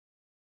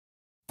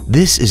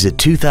This is a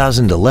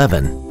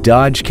 2011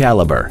 Dodge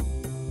Caliber.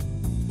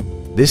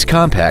 This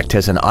compact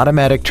has an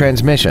automatic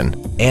transmission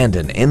and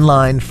an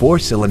inline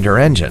 4-cylinder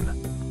engine.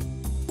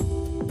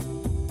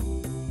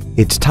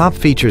 Its top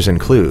features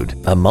include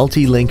a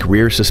multi-link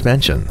rear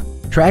suspension,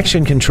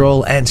 traction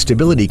control and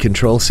stability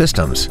control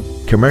systems,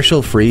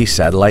 commercial-free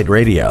satellite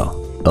radio,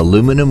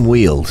 aluminum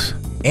wheels,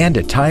 and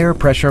a tire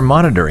pressure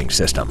monitoring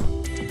system.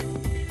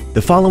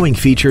 The following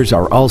features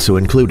are also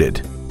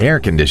included: air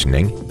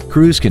conditioning,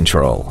 cruise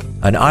control,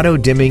 an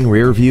auto-dimming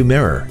rear-view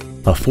mirror,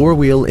 a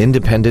 4-wheel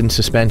independent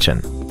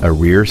suspension, a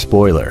rear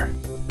spoiler,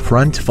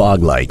 front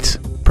fog lights,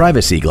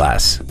 privacy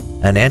glass,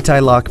 an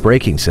anti-lock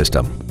braking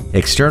system,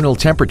 external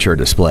temperature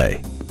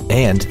display,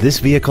 and this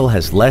vehicle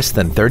has less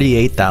than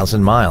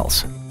 38,000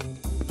 miles.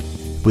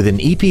 With an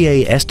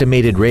EPA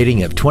estimated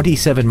rating of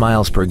 27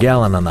 miles per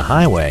gallon on the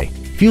highway,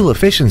 fuel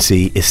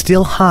efficiency is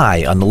still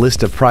high on the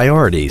list of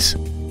priorities.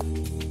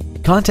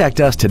 Contact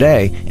us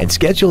today and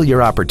schedule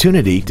your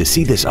opportunity to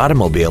see this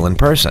automobile in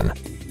person.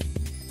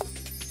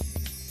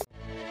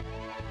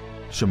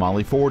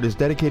 Shamaley Ford is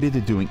dedicated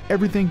to doing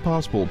everything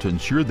possible to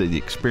ensure that the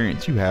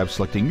experience you have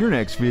selecting your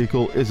next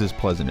vehicle is as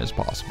pleasant as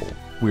possible.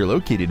 We are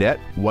located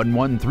at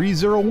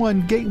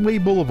 11301 Gateway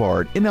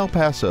Boulevard in El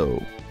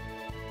Paso.